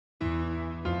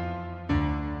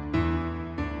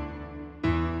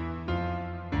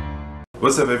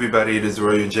What's up everybody, it is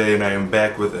Royal J and I am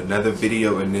back with another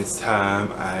video, and this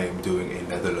time I am doing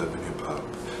another Love and Hip Hop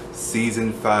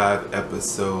Season 5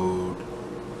 Episode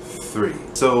 3.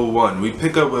 So we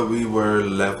pick up where we were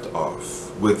left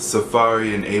off with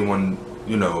Safari and A1,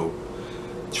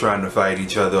 trying to fight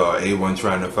each other, or A1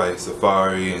 trying to fight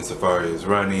Safari and Safari is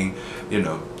running,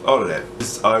 all of that.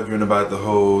 Just arguing about the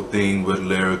whole thing with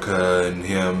Lyrica and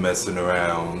him messing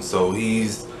around. So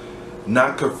he's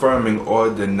not confirming or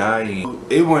denying.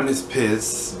 A1 is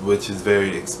pissed, which is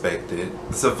very expected.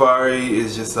 Safari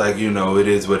is just like, it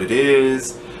is what it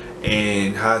is,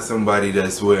 and how somebody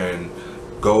that's wearing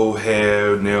gold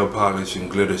hair, nail polish, and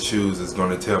glitter shoes is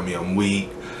gonna tell me I'm weak.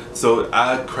 So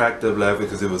I cracked up laughing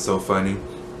because it was so funny.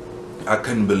 I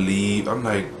couldn't believe, I'm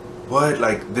like, what?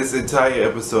 Like, this entire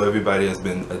episode everybody has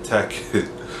been attacking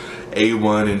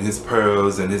A1 and his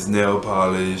pearls and his nail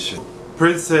polish.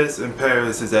 Princess in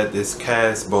Paris is at this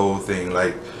cast bowl thing,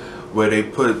 like where they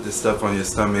put the stuff on your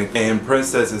stomach, and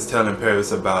Princess is telling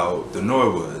Paris about the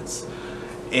Norwoods,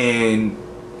 and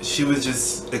she was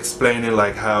just explaining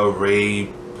like how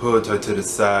Ray pulled her to the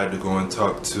side to go and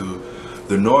talk to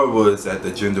the Norwoods at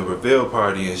the gender reveal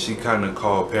party, and she kind of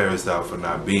called Paris out for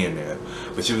not being there.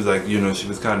 But she was like,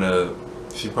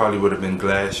 she probably would have been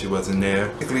glad she wasn't there.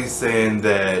 Basically saying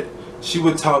that she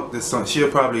would talk to she'll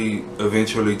probably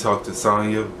eventually talk to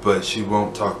Sonya, but she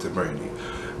won't talk to Brandy,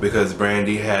 because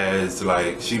Brandy has,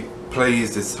 like, she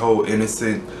plays this whole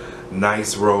innocent,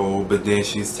 nice role, but then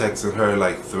she's texting her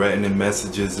like threatening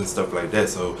messages and stuff like that.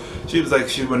 So she was like,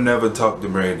 she would never talk to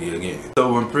Brandy again.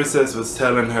 So when Princess was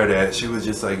telling her that, she was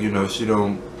just like,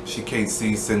 she can't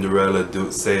see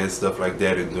Cinderella saying stuff like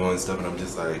that and doing stuff, and I'm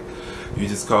just like, you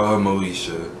just call her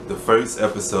Moesha the first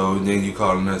episode, and then you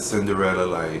calling her Cinderella.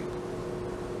 Like,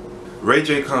 Ray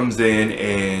J comes in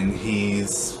and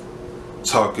he's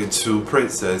talking to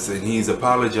Princess, and he's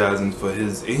apologizing for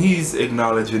and he's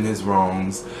acknowledging his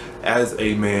wrongs as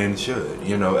a man should,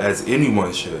 as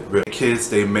anyone should.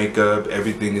 Kids, they make up,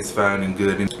 everything is fine and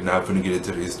good, and I'm not gonna get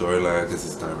into the storyline because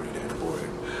it's not really that boring.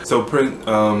 So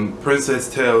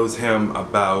Princess tells him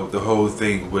about the whole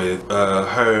thing with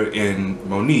her and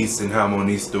Moniece, and how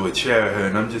Moniece threw a chair at her,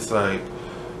 and I'm just like,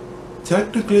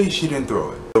 technically she didn't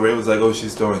throw it. So Ray was like, oh,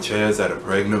 she's throwing chairs at a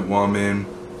pregnant woman.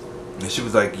 And she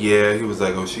was like, yeah. He was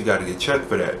like, oh, she got to get checked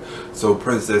for that. So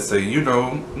Princess said,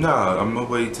 nah, I'm gonna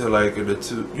wait till like the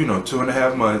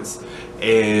 2.5 months,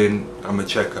 and I'm gonna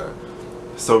check her.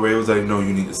 So Ray was like, no,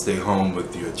 you need to stay home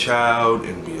with your child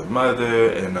and be a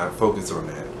mother and not focus on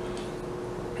that.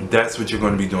 That's what you're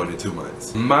going to be doing in 2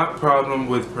 months. My problem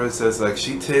with Princess, like,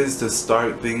 she tends to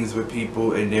start things with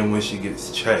people, and then when she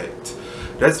gets checked,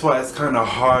 that's why it's kind of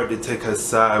hard to take her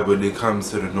side when it comes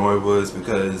to the Norwoods,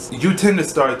 because you tend to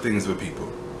start things with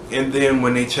people, and then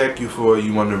when they check you for it,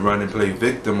 you want to run and play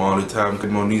victim all the time.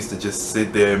 Moniece to just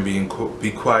sit there and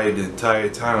be quiet the entire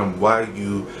time while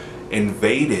you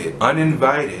invaded,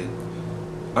 uninvited,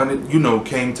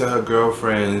 came to her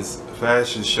girlfriend's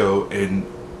fashion show and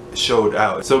showed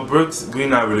out. So Brooks, we're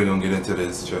not really gonna get into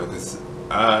this show, because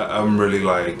I'm really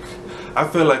like, I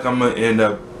feel like I'm gonna end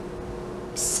up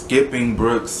skipping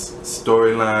Brooks'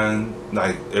 storyline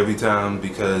like every time,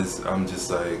 because I'm just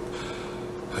like,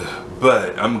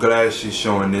 but I'm glad she's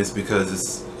showing this,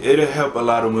 because it'll help a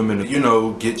lot of women,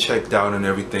 get checked out and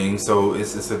everything. So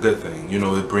it's a good thing,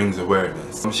 it brings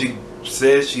awareness. She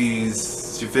says she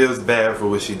feels bad for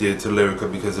what she did to Lyrica,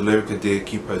 because Lyrica did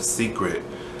keep her secret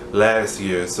last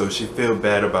year, so she feel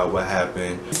bad about what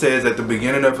happened. She says at the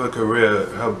beginning of her career,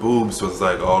 her boobs was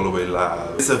like all the way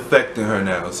live. It's affecting her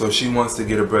now, so she wants to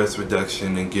get a breast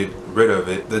reduction and get rid of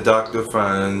it. The doctor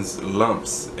finds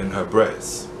lumps in her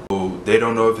breast. So they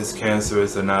don't know if it's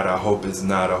cancerous or not. I hope it's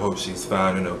not. I hope she's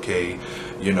fine and okay,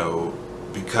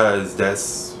 because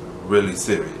that's really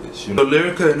serious. So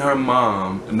Lyrica and her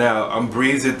mom, now I'm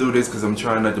breezing through this because I'm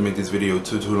trying not to make this video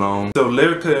too long. So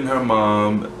Lyrica and her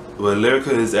mom,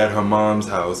 Lyrica is at her mom's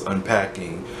house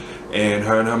unpacking, and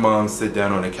her mom sit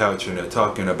down on the couch and they're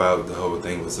talking about the whole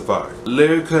thing with Safari.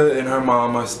 Lyrica and her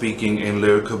mom are speaking, and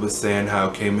Lyrica was saying how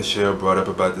K. Michelle brought up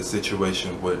about the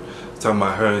situation with talking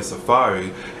about her and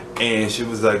Safari, and she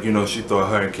was like, she thought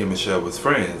her and K. Michelle was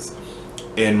friends.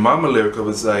 And Mama Lyrica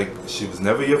was like, she was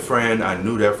never your friend, I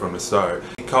knew that from the start.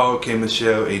 He called K.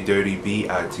 Michelle a dirty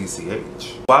bitch.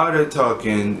 While they're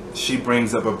talking, she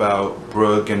brings up about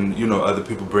Brooke and, other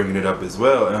people bringing it up as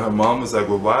well. And her mom was like,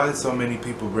 well, why is so many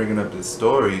people bringing up this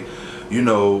story?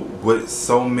 With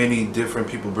so many different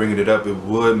people bringing it up, it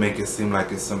would make it seem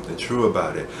like it's something true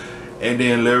about it. And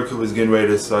then Lyrica was getting ready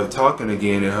to start talking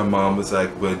again, and her mom was like,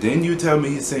 well, didn't you tell me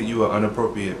he sent you an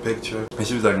inappropriate picture? And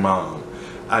she was like, Mom,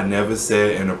 I never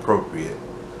said inappropriate.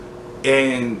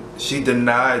 And she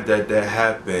denied that that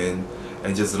happened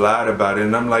and just lied about it.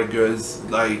 And I'm like, girl, it's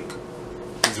like,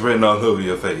 it's written all over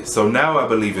your face. So now I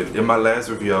believe it. In my last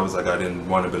review, I was like, I didn't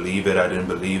want to believe it. I didn't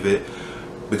believe it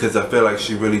because I feel like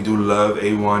she really do love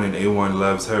A1 and A1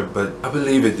 loves her. But I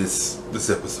believe it this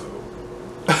episode.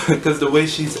 Because the way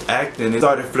she's acting, it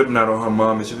started flipping out on her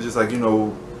mom, and she was just like, you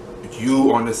know,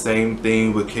 you on the same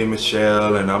thing with K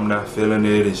Michelle and I'm not feeling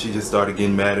it. And she just started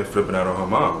getting mad and flipping out on her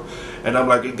mom. And I'm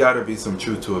like, it gotta be some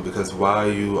truth to it, because why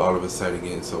are you all of a sudden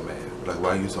getting so mad? Like, why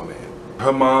are you so mad?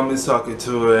 Her mom is talking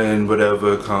to her and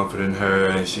whatever, comforting her,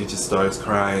 and she just starts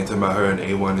crying, talking about her and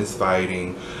A1 is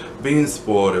fighting, being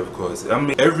spoiled, of course. I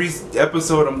mean, every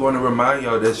episode I'm going to remind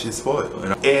y'all that she's spoiled.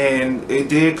 And it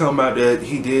did come out that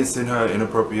he did send her an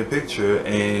inappropriate picture,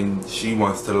 and she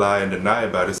wants to lie and deny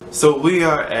about it. So we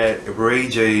are at Ray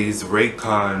J's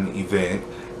Raycon event,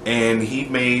 and he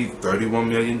made $31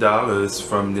 million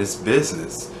from this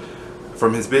business.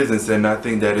 From his business, and I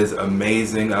think that is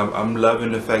amazing. I'm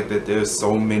loving the fact that there's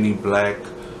so many black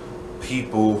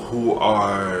people who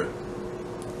are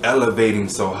elevating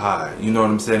so high, you know what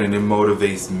I'm saying, and it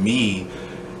motivates me,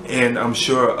 and I'm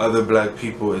sure other black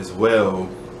people as well,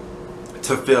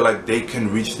 to feel like they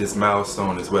can reach this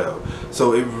milestone as well.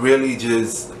 So it really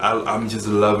just, I'm just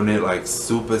loving it. Like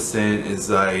Super Scent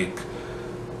is like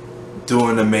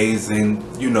doing amazing,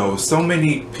 you know, so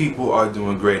many people are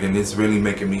doing great, and it's really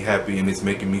making me happy, and it's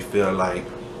making me feel like,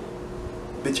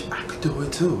 bitch, I could do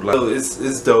it too. Like,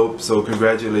 it's dope. So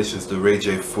congratulations to Ray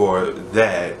J for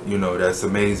that. You know, that's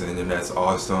amazing and that's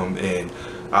awesome, and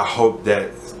I hope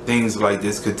that things like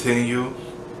this continue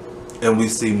and we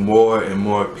see more and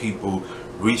more people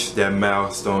reach that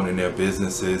milestone in their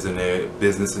businesses and their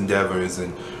business endeavors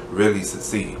and really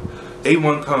succeed.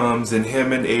 A1 comes, and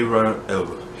him and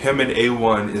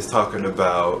A1 is talking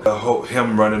about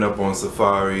him running up on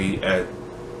Safari at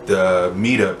the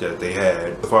meetup that they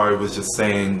had. Safari was just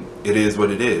saying it is what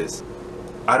it is.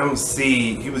 I don't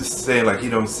see, he was saying like he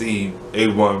don't see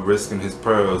A1 risking his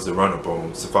pearls to run up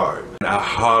on Safari. And I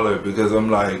holler because I'm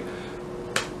like,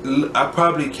 I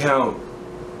probably count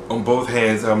on both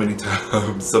hands how many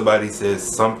times somebody says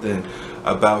something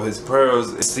about his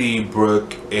pearls. See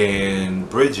Brooke and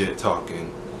Bridget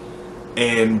talking,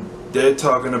 and they're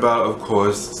talking about, of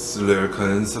course,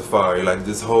 Lyrica and Safari. Like,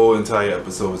 this whole entire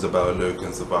episode was about Lyrica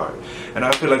and Safari. And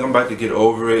I feel like I'm about to get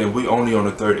over it, and we only on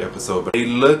the 3rd episode. But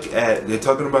they're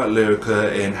talking about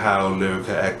Lyrica and how Lyrica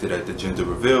acted at the gender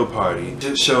reveal party. It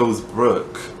just shows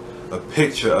Brooke a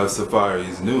picture of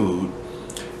Safari's nude.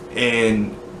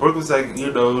 And Brooke was like,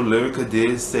 you know, Lyrica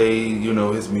did say, you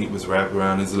know, his meat was wrapped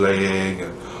around his leg.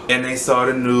 And they saw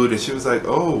the nude, and she was like,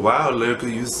 oh, wow, Lyrica,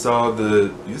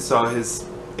 you saw his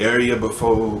area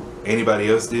before anybody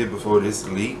else did, before this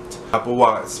leaked. Apple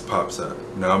Watts pops up.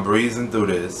 Now I'm breezing through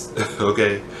this.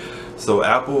 Okay, so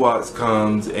Apple Watts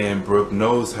comes, and Brooke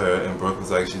knows her, and Brooke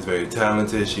was like, she's very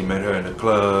talented, she met her in a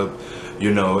club,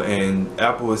 you know, and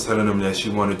Apple was telling them that she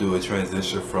wanted to do a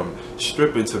transition from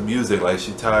stripping to music. Like,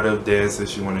 she tired of dancing,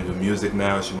 she wanted to do music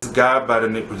now. This guy by the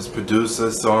name of this producer,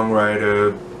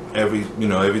 songwriter,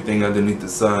 everything underneath the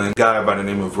sun, guy by the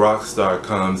name of Rockstar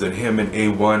comes, and him and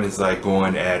A1 is like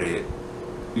going at it,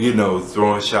 you know,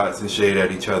 throwing shots and shade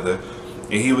at each other.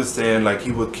 And he was saying like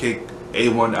he would kick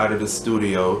A1 out of the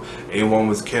studio. A1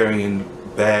 was carrying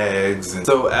bags, and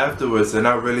so afterwards, and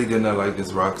I really did not like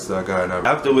this Rockstar guy, and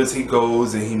afterwards he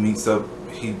goes and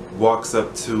he walks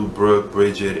up to Brooke,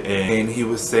 Bridget, and he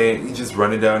was saying, he just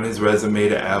running down his resume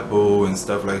to Apple and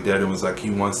stuff like that, and was like he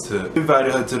wants to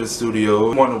invite her to the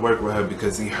studio, want to work with her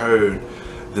because he heard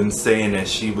them saying that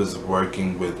she was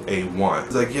working with A1.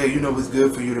 It's like, yeah, you know, it's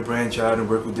good for you to branch out and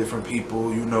work with different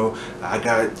people, you know, I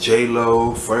got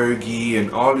J-Lo, Fergie,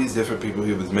 and all these different people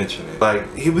he was mentioning.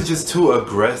 Like, he was just too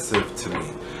aggressive to me.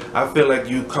 I feel like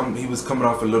he was coming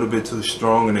off a little bit too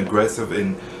strong and aggressive,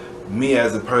 and me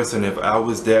as a person, if I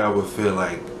was there, I would feel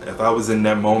like, if I was in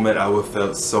that moment, I would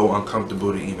felt so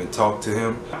uncomfortable to even talk to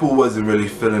him. Apple wasn't really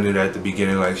feeling it at the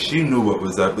beginning. Like, she knew what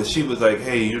was up, but she was like,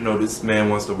 hey, you know, this man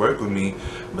wants to work with me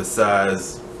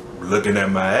besides looking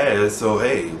at my ass, so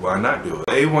hey, why not do it?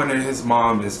 A1 and his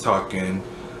mom is talking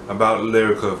about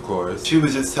Lyrica, of course. She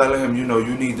was just telling him, you know,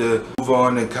 you need to move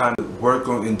on and kind of work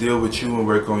on and deal with you and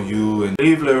work on you and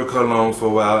leave Lyrica alone for a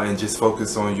while and just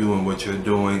focus on you and what you're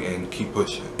doing and keep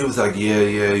pushing. He was like,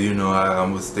 yeah, you know, I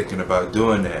was thinking about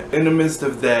doing that. In the midst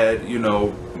of that, you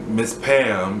know, Miss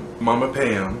Pam, Mama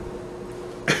Pam,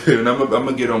 and I'm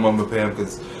gonna get on Mama Pam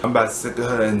because I'm about sick of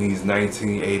her in these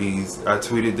 1980s. I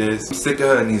tweeted this. I'm sick of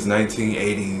her in these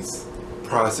 1980s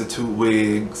prostitute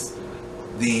wigs,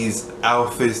 these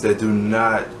outfits that do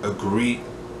not agree.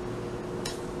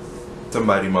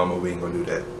 Somebody, mama, we ain't gonna do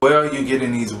that. Where are you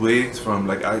getting these wigs from?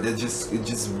 Like, it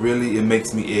just really, it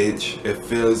makes me itch. It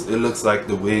looks like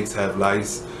the wigs have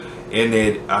lice in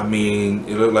it. I mean,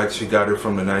 it looked like she got it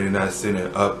from the 99 cent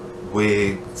and up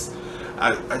wigs.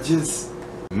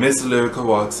 Miss Lyrica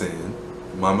walks in,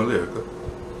 Mama Lyrica,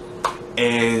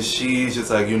 and she's just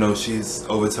like, you know, she's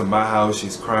over to my house,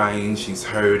 she's crying, she's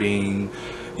hurting,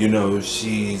 you know,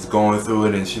 she's going through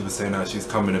it, and she was saying how she's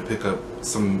coming to pick up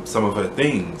some of her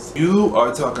things. You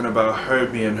are talking about her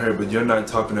being hurt, but you're not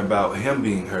talking about him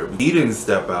being hurt. He didn't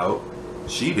step out,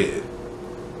 she did,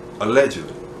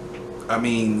 allegedly. I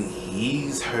mean,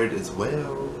 he's hurt as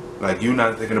well. Like, you're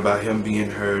not thinking about him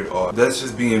being hurt, or that's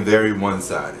just being very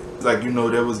one-sided. Like, you know,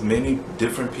 there was many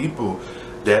different people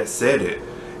that said it,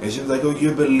 and she was like, oh,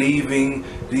 you're believing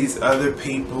these other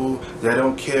people that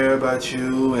don't care about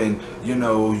you, and you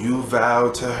know, you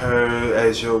vowed to her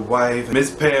as your wife. Miss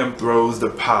Pam throws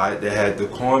the pot that had the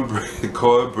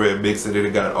cornbread mixed in it,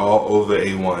 it got all over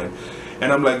A1,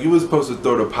 and I'm like, you were supposed to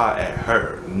throw the pot at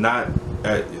her, not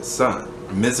at your son.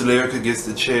 Miss Lyrica gets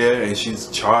the chair and she's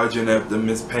charging after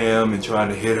Miss Pam and trying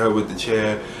to hit her with the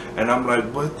chair, and I'm like,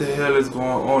 what the hell is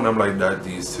going on? I'm like, not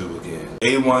these two again.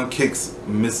 A1 kicks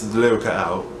Mrs. Lyrica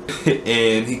out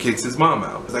and he kicks his mom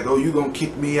out. It's like, oh, you gonna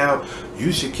kick me out?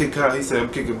 You should kick her out. He said, I'm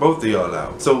kicking both of y'all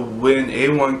out. So when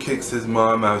A1 kicks his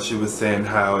mom out, she was saying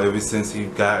how ever since he's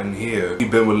gotten here, he's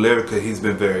been with Lyrica, he's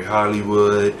been very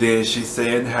Hollywood. Then she's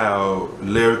saying how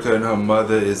Lyrica and her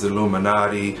mother is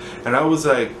Illuminati, and I was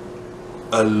like,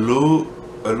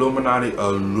 Illuminati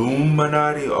or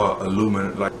Illuminati,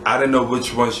 like, I didn't know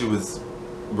which one she was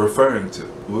referring to.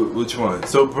 Which one?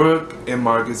 So Brooke and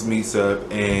Marcus meets up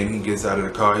and he gets out of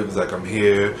the car. He was like, I'm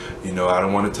here, you know, I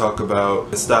don't want to talk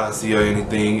about Stasia or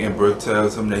anything, and Brooke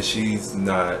tells him that she's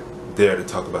not there to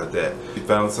talk about that. She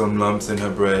found some lumps in her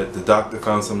breast. The doctor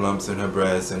found some lumps in her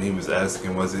breast, and he was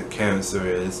asking, was it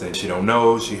cancerous? And she don't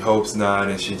know, she hopes not,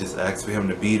 and she just asked for him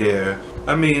to be there.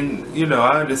 I mean, you know,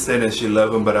 I understand that she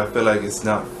loves him, but I feel like it's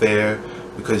not fair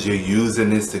because you're using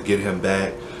this to get him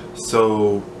back.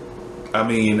 So I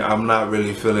mean, I'm not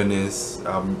really feeling this.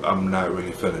 I'm not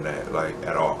really feeling that, like,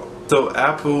 at all. So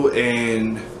Apple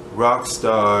and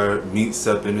Rockstar meets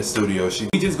up in the studio.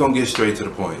 We just gonna get straight to the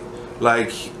point.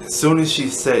 Like, as soon as she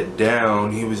sat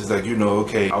down, he was just like, you know,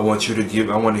 okay, I want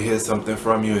to hear something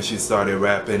from you, and she started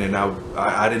rapping, and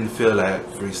I didn't feel that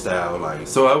freestyle, like,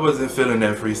 so I wasn't feeling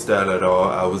that freestyle at all.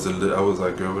 I was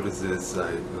like, girl, what is this,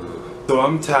 like, ugh. So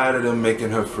I'm tired of them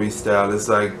making her freestyle. It's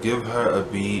like, give her a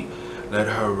beat, let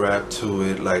her rap to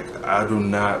it. Like, I do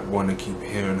not want to keep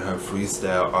hearing her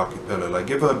freestyle acapella. Like,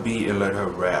 give her a beat and let her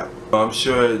rap. I'm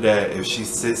sure that if she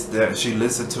sits down, she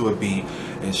listens to a beat,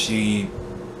 and she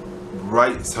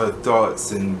writes her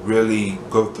thoughts and really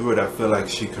go through it, I feel like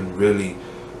she can really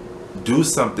do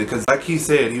something. Because like he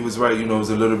said, he was right, you know, it was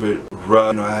a little bit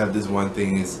rough. You know, I have this one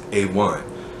thing is A1,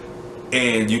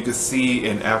 and you could see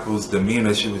in Apple's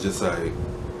demeanor, she was just like,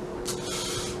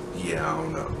 yeah, I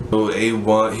don't know. So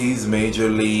A1, he's major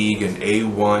league, and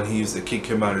A1, he used to kick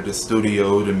him out of the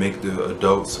studio to make the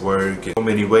adults work in so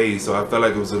many ways. So I felt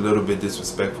like it was a little bit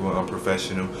disrespectful and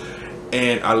unprofessional.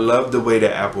 And I love the way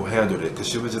that Apple handled it, because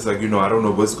she was just like, you know, I don't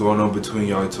know what's going on between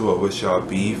y'all two or what's y'all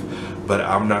beef, but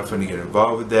I'm not going to get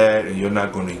involved with that, and you're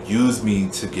not going to use me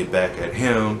to get back at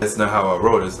him. That's not how I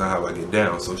roll. That's not how I get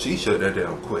down. So she shut that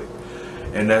down quick.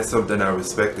 And that's something I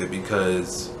respected,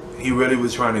 because he really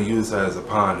was trying to use her as a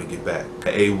pawn to get back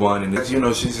at A1. And, you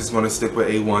know, she's just going to stick with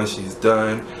A1. She's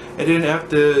done. And then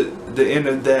after the end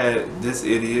of that, this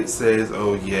idiot says,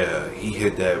 oh yeah, he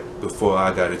hit that before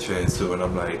I got a chance to. And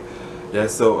I'm like,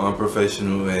 that's so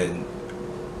unprofessional and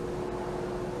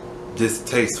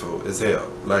distasteful as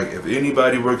hell. Like, if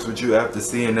anybody works with you after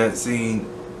seeing that scene,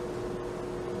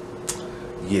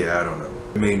 yeah, I don't know.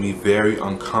 It made me very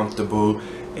uncomfortable,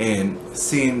 and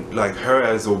seeing like her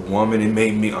as a woman, it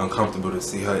made me uncomfortable to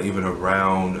see her even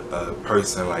around a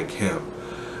person like him.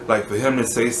 Like, for him to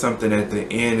say something at the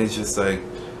end, it's just like,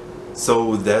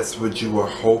 so that's what you were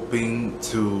hoping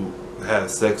to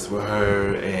have sex with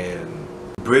her. And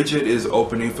Bridget is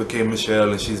opening for K.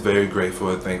 Michelle, and she's very grateful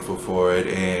and thankful for it.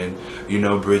 And you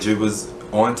know, Bridget was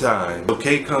on time. So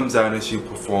Kate comes out and she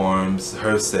performs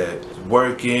her set,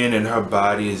 working, and her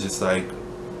body is just like,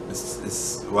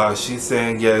 while she's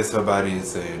saying yes, her body is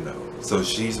saying no. So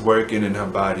she's working and her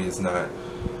body is not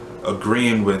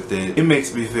agreeing with it. It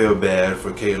makes me feel bad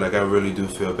for Kate, like I really do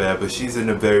feel bad, but she's in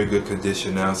a very good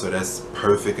condition now, so that's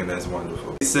perfect and that's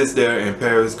wonderful. She sits there and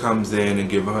Paris comes in and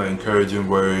giving her encouraging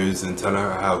words and telling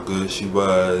her how good she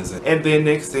was, and then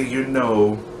next thing you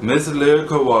know, Miss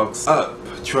Lyrica walks up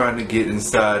trying to get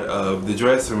inside of the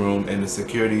dressing room, and the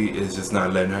security is just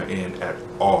not letting her in at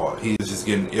all. He was just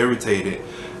getting irritated,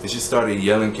 and she started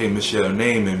yelling K. Michelle's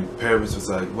name, and Paris was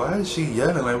like, why is she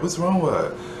yelling? Like, what's wrong with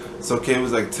her? So K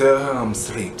was like, tell her I'm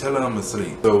asleep, tell her I'm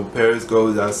asleep. So Paris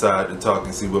goes outside to talk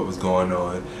and see what was going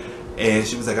on. And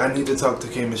she was like, I need to talk to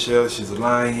K. Michelle. She's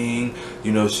lying.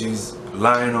 You know, she's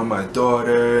lying on my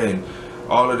daughter and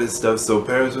all of this stuff. So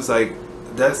Paris was like,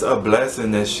 that's a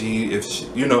blessing that if she,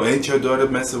 you know, ain't your daughter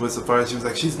messing with Safaree? She was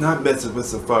like, she's not messing with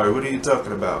Safaree. What are you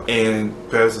talking about? And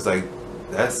Paris was like,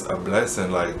 that's a blessing.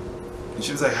 Like, and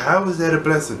she was like, how is that a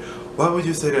blessing? Why would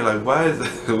you say that? Like, why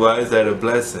is that a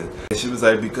blessing? And she was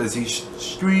like, because he's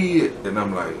street. And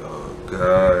I'm like, oh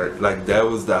God. Like, that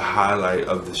was the highlight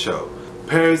of the show.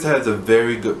 Paris has a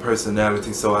very good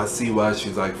personality, so I see why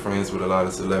she's like friends with a lot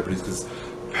of celebrities, because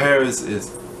Paris is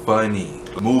funny.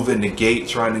 Moving the gate,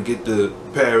 trying to get to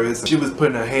Paris. She was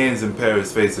putting her hands in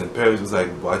Paris' face, and Paris was like,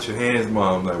 watch your hands,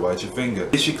 mom, like, watch your finger.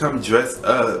 She come dressed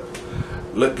up,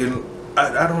 looking,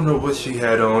 I don't know what she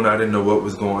had on. I didn't know what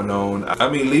was going on. I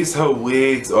mean, at least her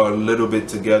wigs are a little bit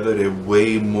together. They're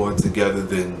way more together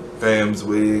than Fam's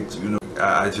wigs, you know.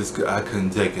 I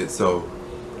couldn't take it. So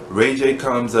Ray J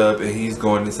comes up, and he's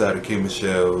going inside of K.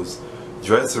 Michelle's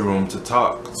dressing room to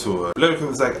talk to her. Lyrica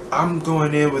was like, I'm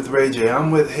going in with Ray J.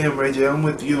 I'm with him, Ray J. I'm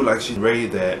with you. Like, she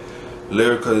raised that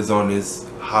Lyrica is on this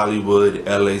Hollywood,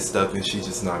 LA stuff, and she's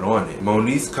just not on it.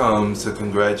 Moniece comes to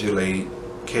congratulate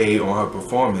Kay on her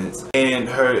performance, and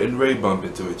her and Ray bump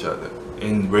into each other.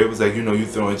 And Ray was like, you know, you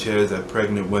throwing chairs at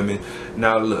pregnant women.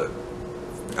 Now look,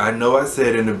 I know I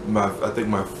said in it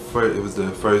was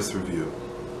the first review,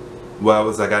 where I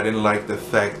was like, I didn't like the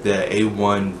fact that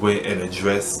A1 went and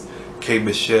addressed K.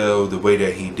 Michelle the way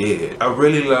that he did. I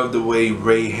really love the way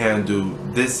Ray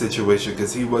handled this situation,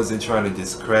 because he wasn't trying to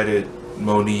discredit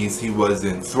Moniece. He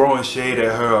wasn't throwing shade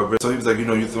at her. So he was like, you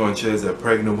know, you throwing shades at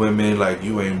pregnant women, like,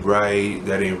 you ain't right,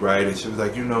 that ain't right. And she was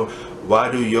like, you know,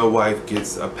 why do your wife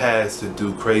gets a pass to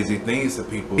do crazy things to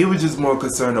people? He was just more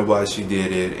concerned of why she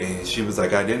did it, and she was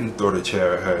like, I didn't throw the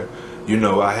chair at her. You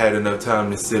know, I had enough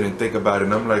time to sit and think about it.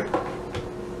 And I'm like,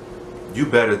 you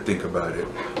better think about it.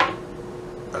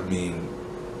 I mean,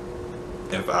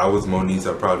 if I was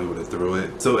Moniece, I probably would have threw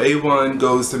it. So A1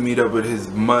 goes to meet up with his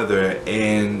mother,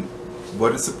 and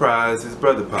what a surprise, his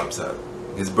brother pops up.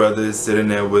 His brother is sitting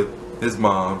there with his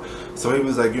mom. So he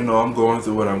was like, you know, I'm going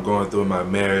through what I'm going through in my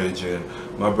marriage, and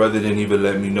my brother didn't even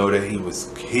let me know that he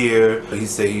was here. He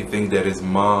said he think that his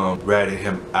mom ratted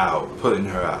him out, putting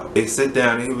her out. They sit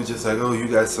down, and he was just like, oh, you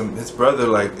got some. His brother,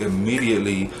 like,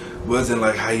 immediately wasn't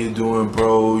like, how you doing,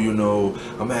 bro? You know,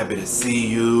 I'm happy to see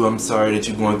you. I'm sorry that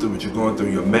you're going through what you're going through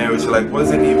in your marriage. Like,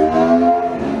 wasn't even,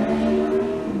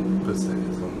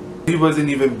 he wasn't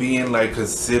even being like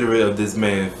considerate of this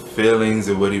man's feelings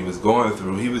or what he was going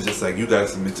through. He was just like, you got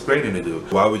some explaining to do.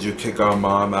 Why would you kick our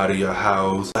mom out of your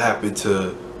house? What happened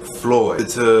to Floyd?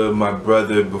 To my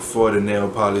brother before the nail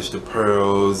polish, the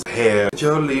pearls, hair.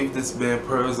 Y'all leave this man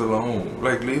Pearls alone.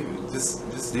 Like,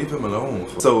 just leave him alone.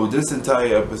 So this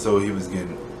entire episode, he was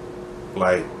getting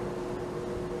like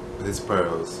his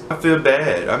pearls. I feel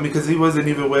bad. I mean, because he wasn't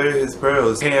even wearing his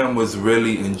pearls. Cam was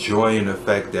really enjoying the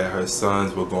fact that her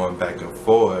sons were going back and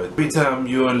forth. Every time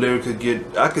you and Lyrica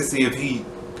get, I could see if he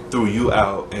threw you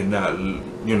out and not,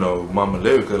 you know, Mama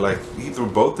Lyrica, like, he threw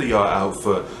both of y'all out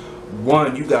for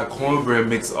one, you got cornbread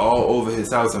mixed all over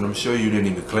his house, and I'm sure you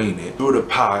didn't even clean it. Threw the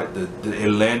pot, it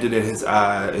landed in his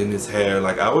eye, in his hair.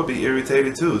 Like, I would be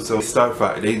irritated too. So they start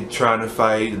fighting. They trying to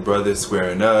fight. The brother's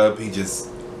squaring up. He just,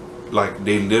 like,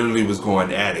 they literally was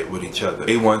going at it with each other.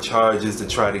 They want charges to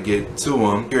try to get to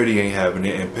him. Security ain't having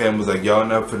it, and Pam was like, y'all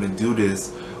not finna do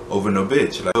this over no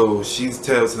bitch. Like, so she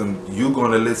tells him, you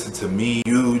gonna listen to me.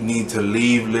 You need to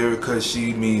leave Lyrica.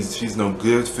 She means she's no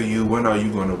good for you. When are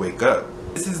you gonna wake up?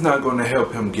 This is not going to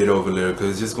help him get over Lyrica.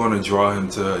 It's just going to draw him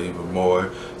to her even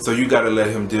more. So you got to let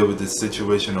him deal with this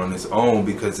situation on his own,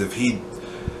 because if he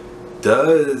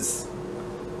does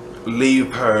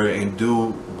leave her and do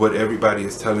what everybody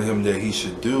is telling him that he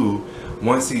should do,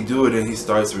 once he do it and he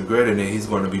starts regretting it, he's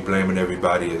going to be blaming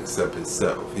everybody except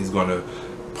himself. He's going to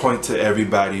point to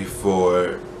everybody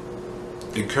for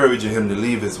encouraging him to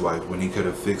leave his wife when he could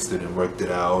have fixed it and worked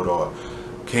it out, or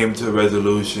came to a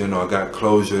resolution, or got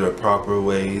closure the proper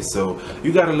way. So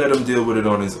you got to let him deal with it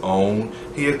on his own.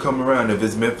 He'll come around. If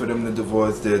it's meant for them to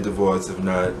divorce, they'll divorce. If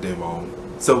not, they won't.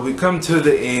 So we come to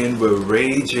the end where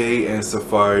Ray J and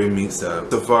Safaree meets up.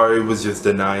 Safaree was just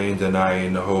denying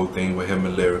the whole thing with him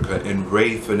and Lyrica, and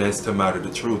Ray finessed him out of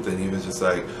the truth, and he was just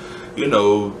like, you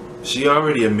know, she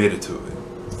already admitted to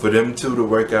it. For them two to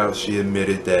work out, she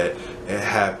admitted that it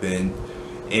happened.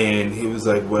 And he was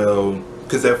like, well,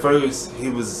 Because at first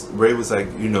Ray was like,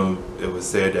 you know, it was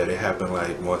said that it happened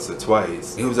like once or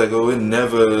twice. He was like, oh,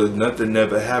 nothing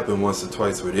never happened once or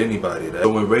twice with anybody. But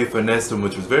when Ray finessed him,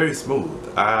 which was very smooth,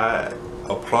 I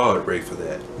applaud Ray for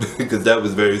that because that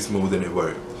was very smooth and it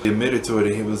worked. He admitted to it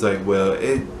and he was like, well,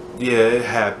 it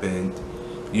happened.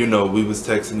 You know, we was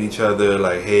texting each other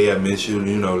like, hey, I miss you,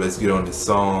 you know, let's get on this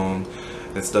song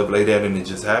and stuff like that, and it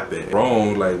just happened.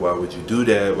 Wrong, like, why would you do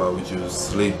that? Why would you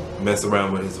mess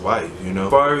around with his wife, you know?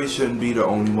 Safaree shouldn't be the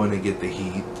only one to get the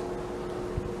heat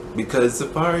because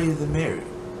Safaree isn't married.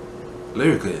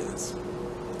 Lyrica is.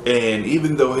 And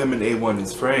even though him and A1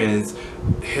 is friends,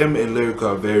 him and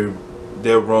Lyrica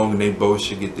they're wrong, and they both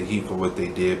should get the heat for what they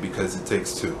did because it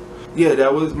takes two. Yeah,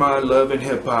 that was my Love and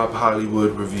Hip Hop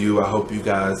Hollywood review. I hope you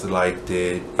guys liked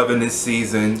it. Loving this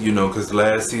season, you know, because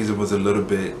last season was a little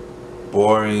bit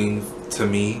boring to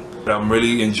me. But I'm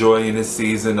really enjoying this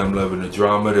season. I'm loving the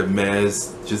drama, the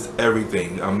mess, just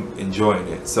everything. I'm enjoying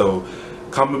it. So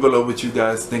comment below what you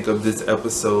guys think of this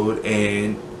episode,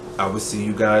 and I will see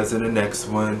you guys in the next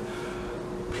one.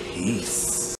 Peace.